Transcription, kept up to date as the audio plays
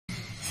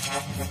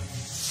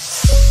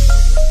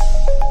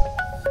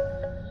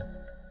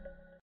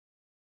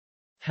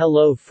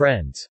Hello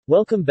friends.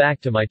 Welcome back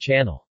to my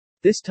channel.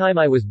 This time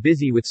I was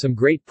busy with some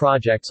great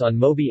projects on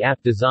Mobi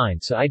app design,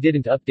 so I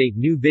didn't update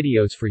new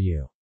videos for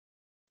you.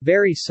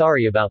 Very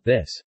sorry about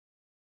this.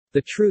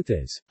 The truth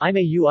is, I'm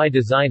a UI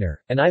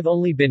designer, and I've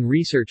only been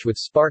research with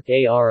Spark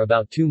AR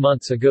about 2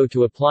 months ago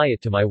to apply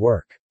it to my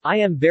work. I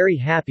am very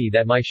happy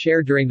that my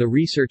share during the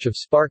research of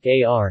Spark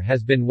AR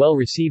has been well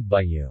received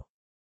by you.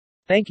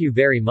 Thank you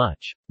very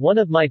much. One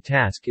of my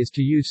tasks is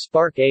to use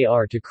Spark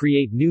AR to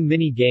create new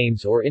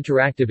mini-games or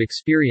interactive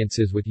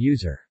experiences with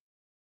user.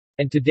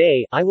 And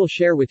today, I will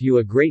share with you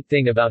a great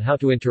thing about how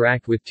to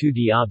interact with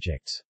 2D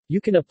objects.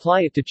 You can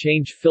apply it to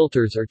change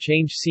filters or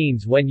change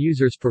scenes when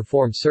users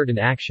perform certain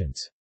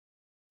actions.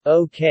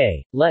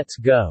 Okay, let's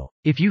go.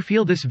 If you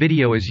feel this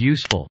video is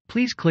useful,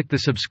 please click the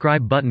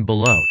subscribe button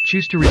below,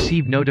 choose to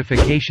receive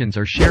notifications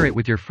or share it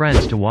with your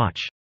friends to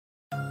watch.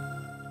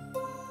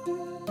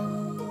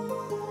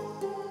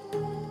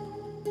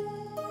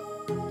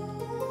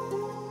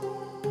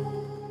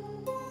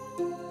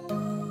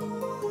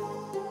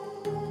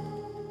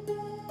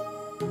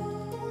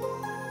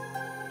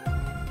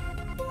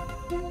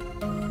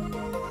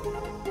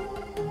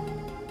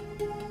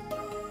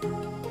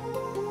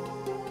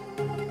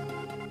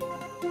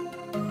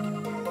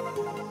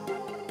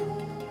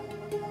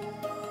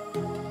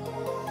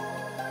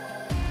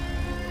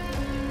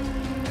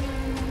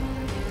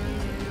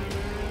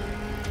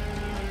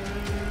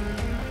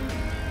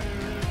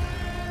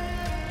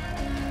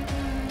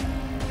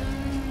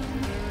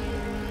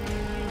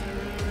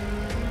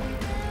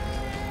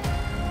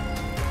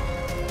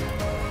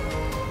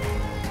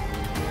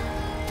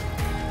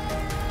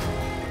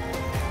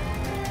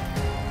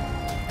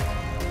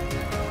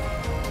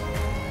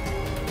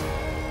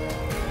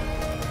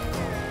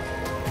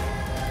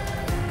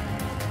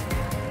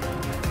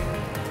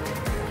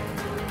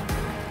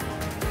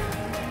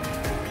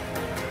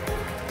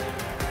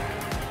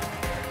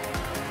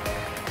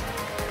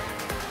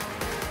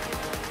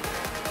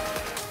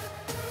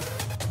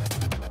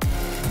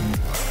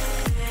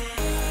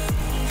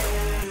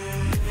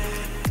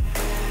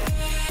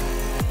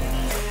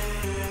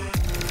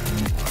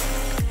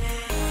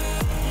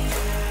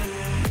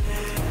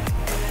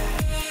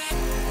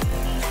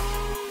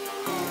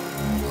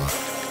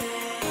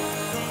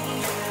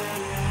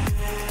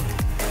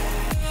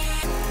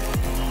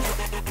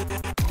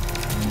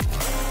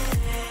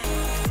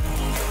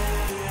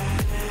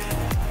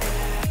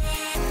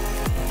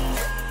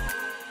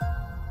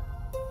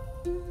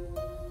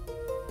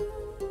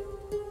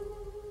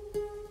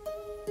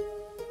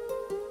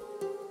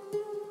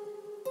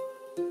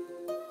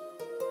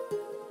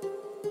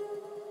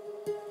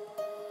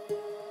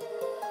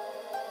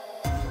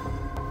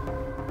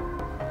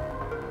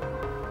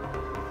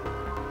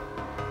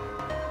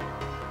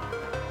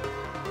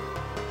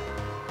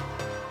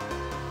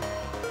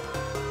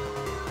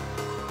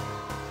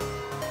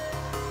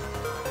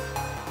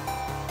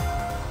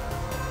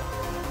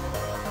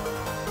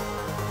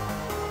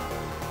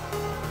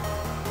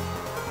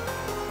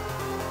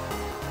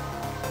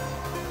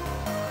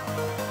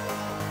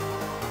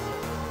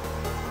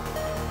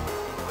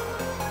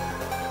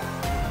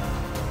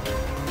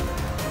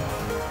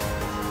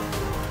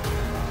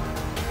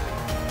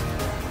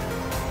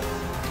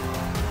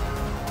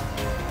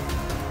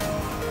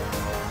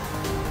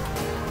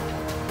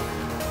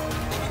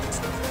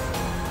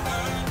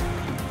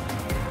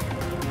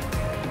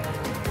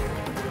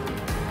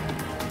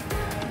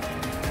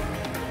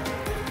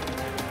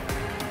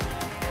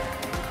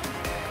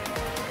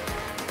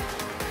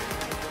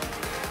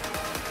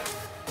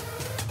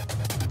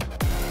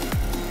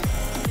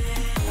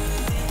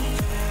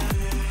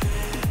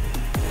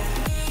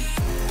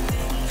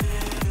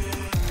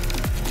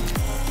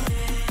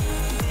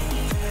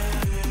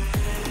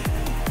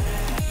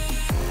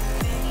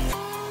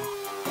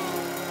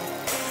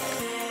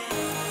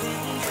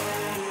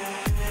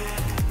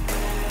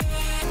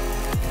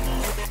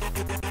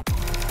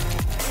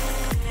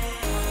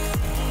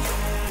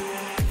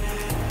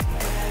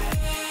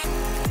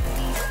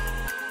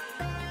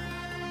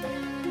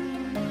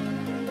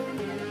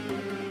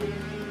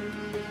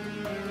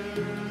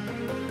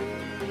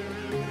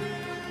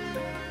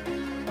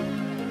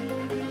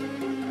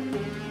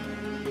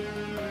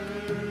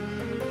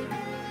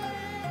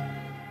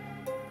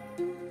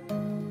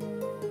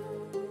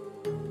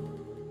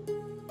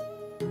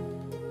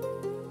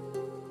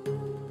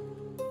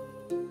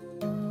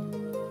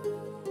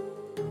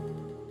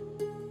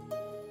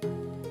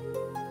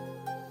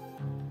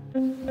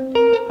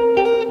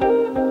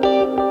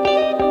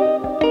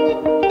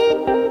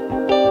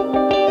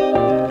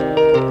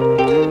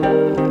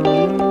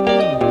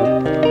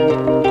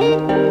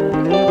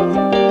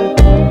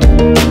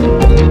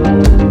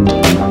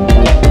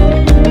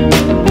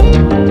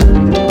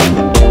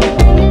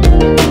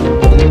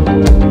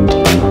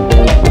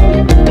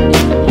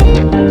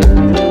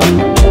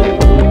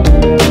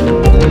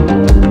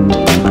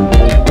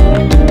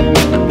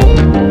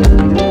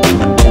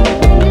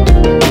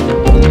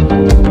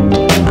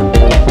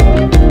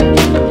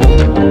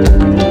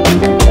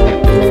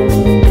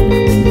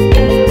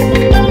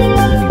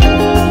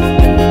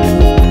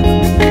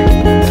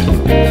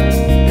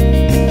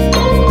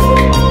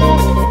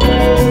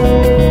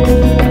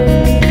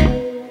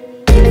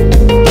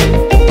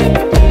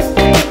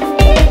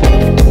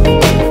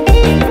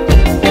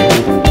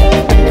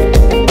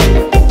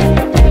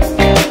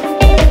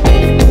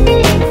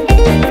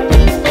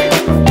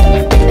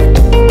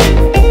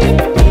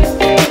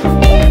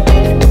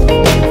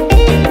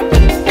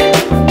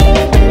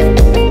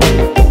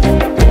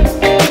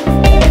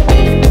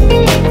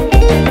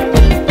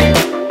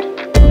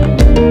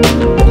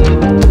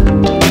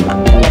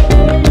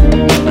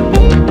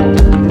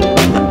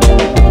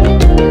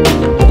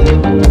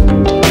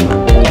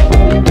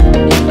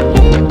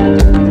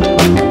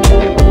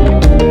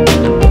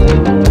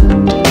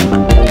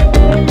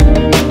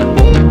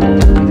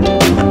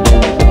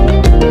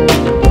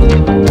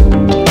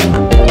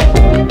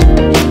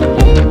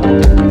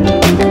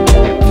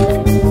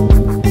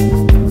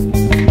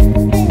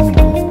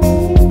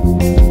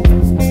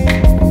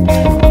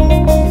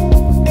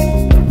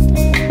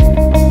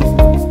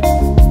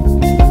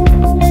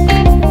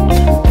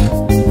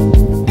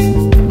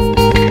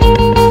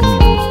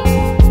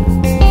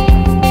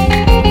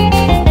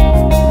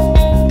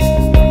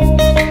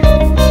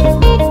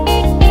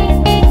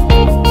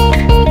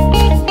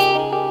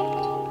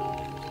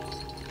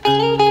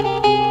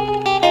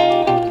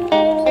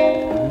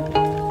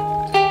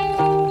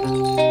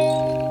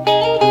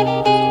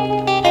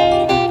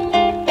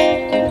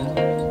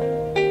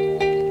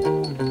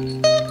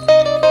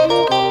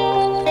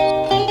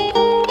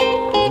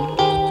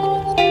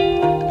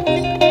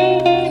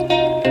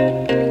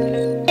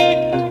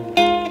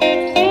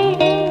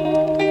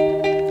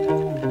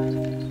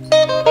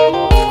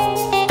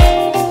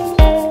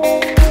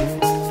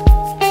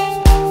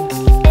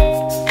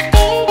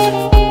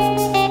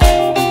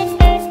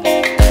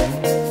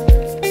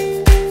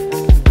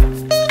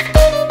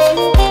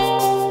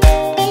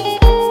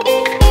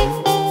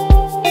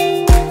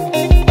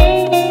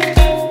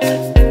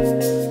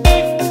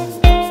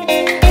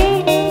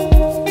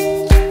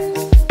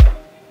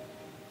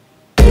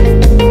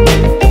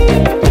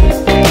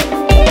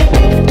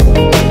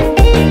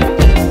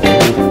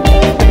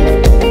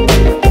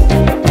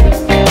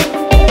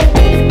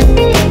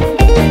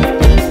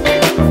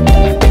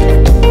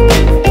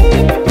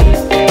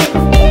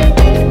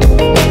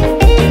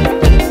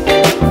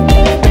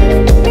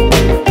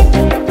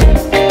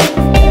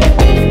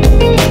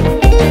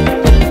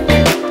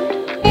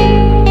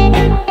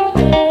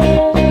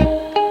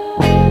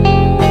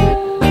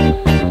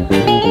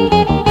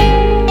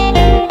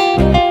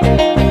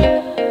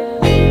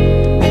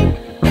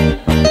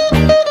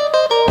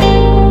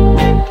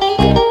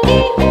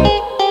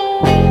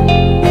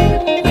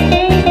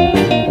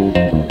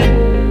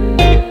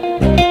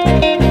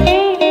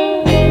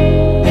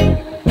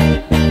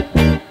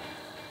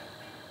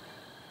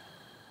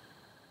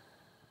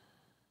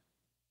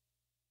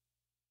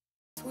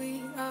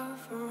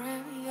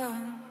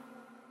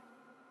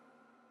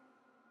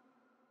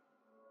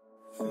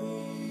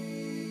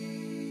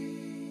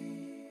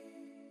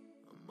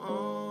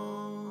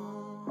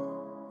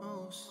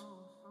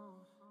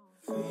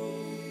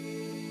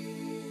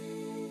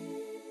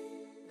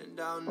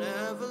 I'll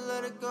never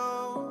let it go.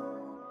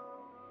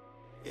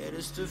 Yeah,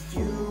 just a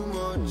few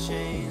more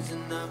chains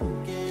and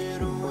I'll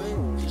get away.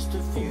 Just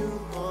a few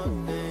more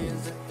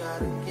things I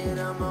gotta get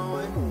out my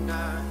way.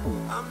 Nah,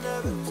 I'm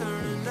never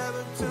turning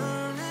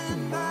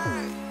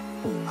back.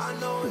 I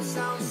know it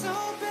sounds so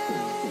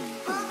bad,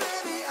 but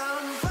baby,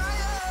 I'm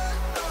fired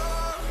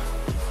up.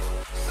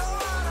 So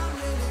hot, I'm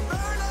really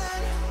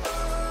burning.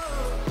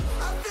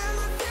 I feel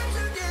the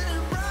future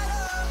getting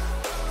brighter.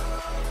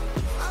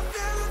 I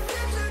feel the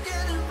future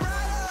getting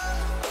brighter.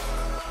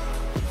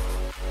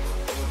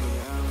 Baby,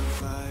 I'm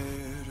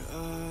fired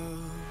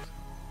up.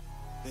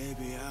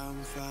 Baby, I'm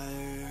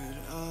fired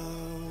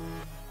up.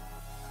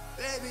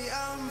 Baby,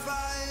 I'm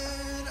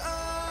fired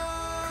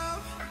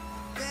up.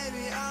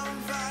 Baby, I'm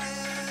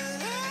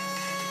fired up.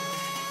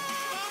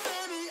 Oh,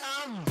 baby,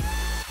 I'm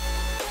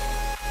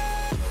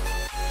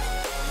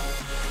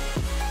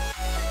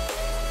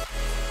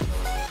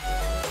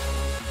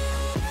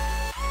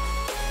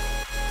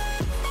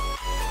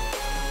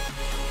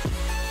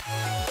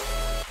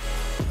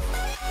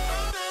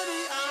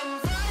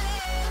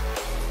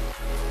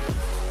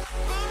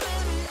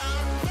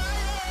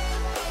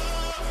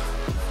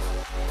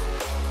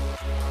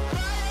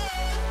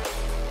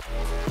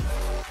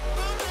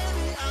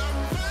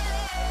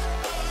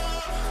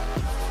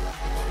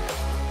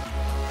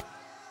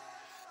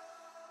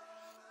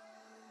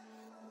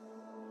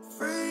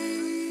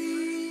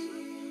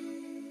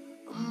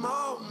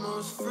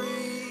almost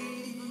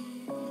free.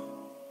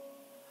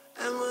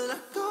 And when I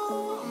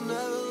go, I'm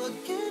never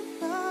looking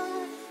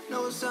back. No,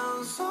 it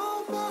sounds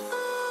so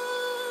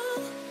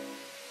bad,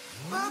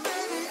 but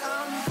baby,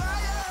 I'm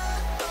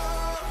fired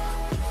up.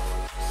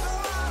 So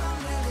hot, I'm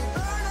really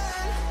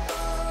burning.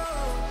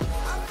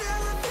 I feel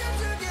the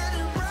future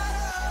getting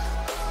brighter.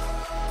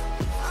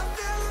 I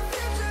feel the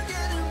future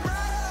getting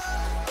brighter.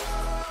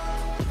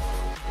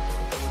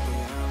 Baby,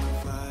 I'm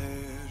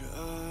fired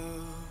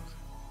up.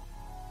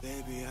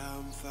 Baby,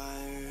 I'm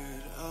fired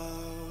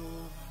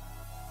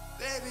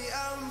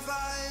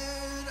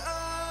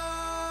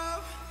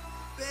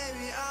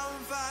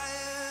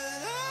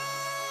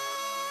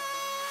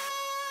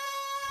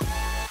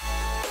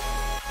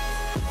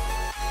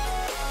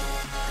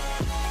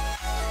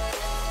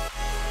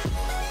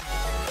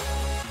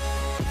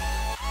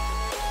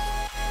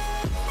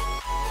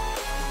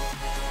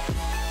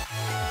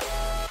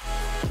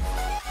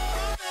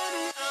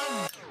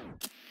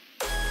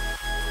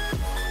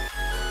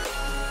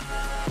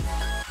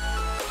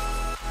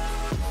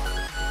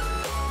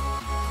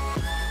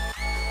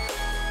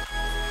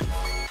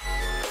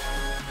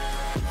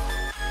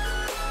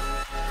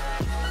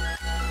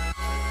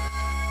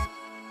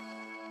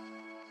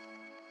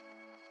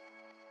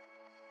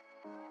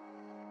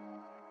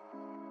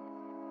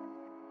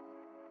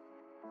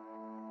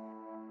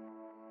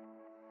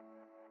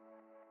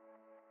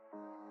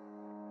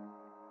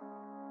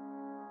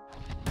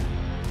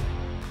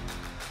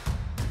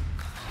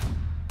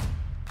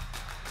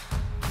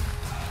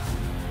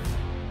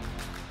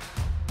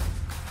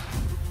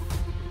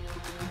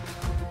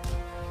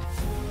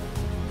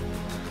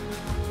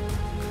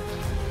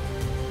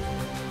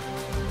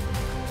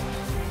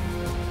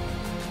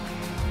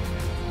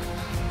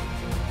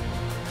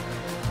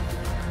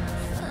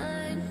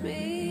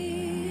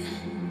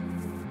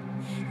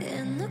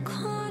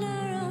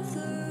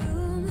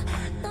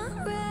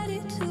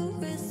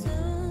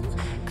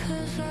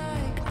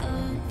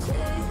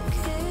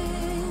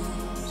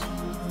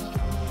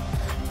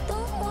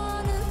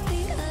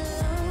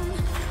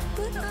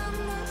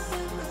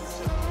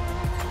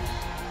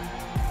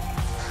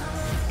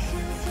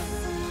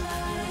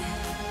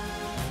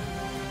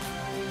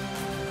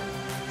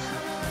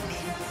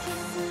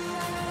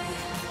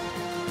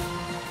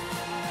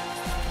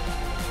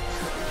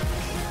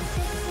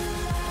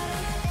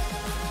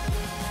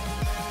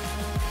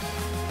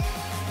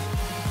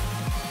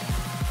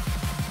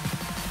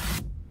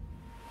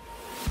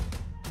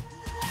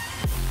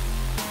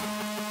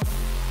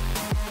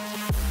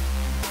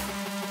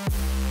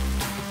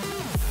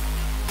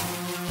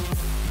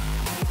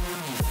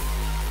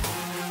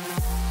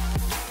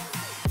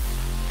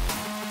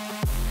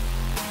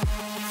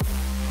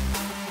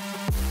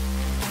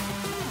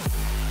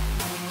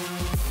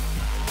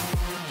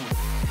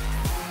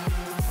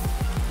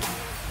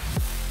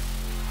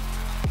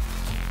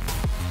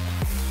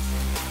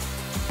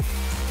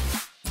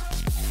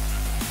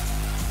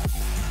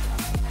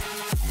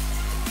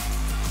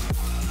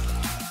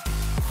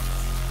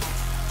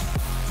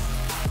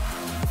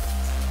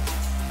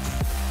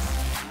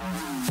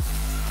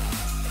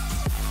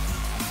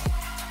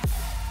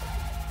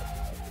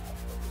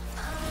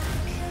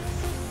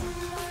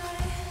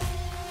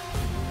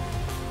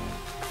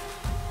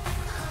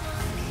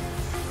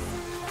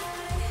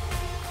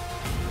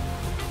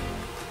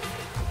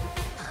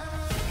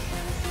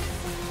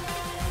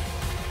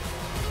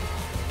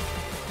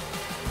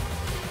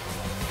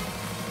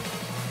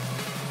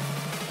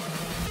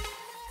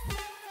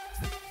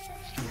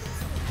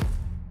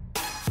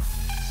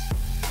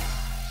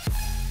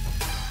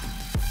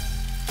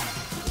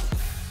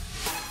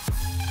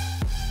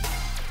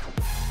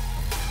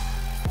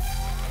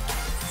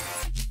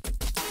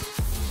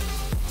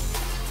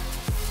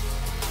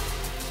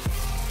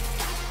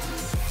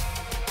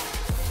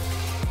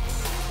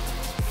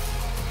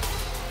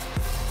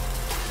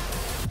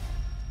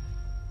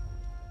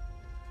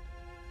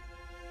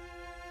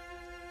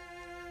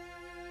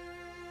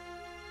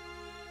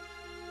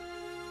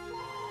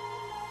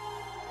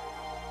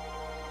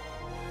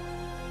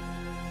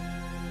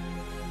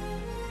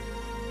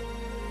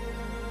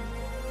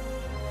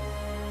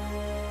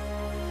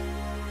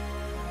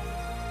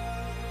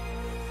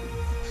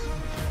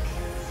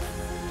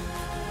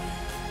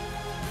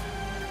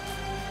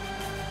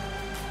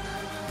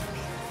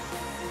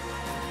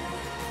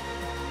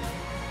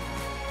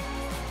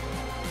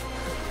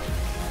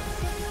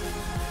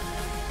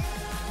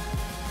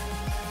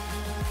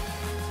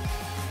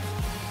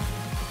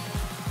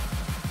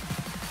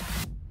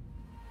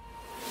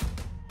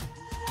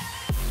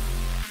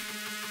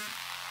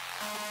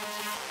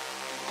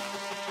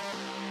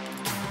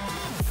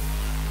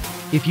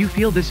If you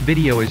feel this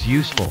video is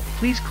useful,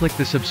 please click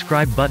the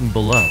subscribe button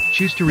below,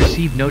 choose to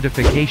receive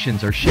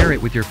notifications or share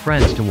it with your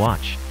friends to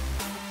watch.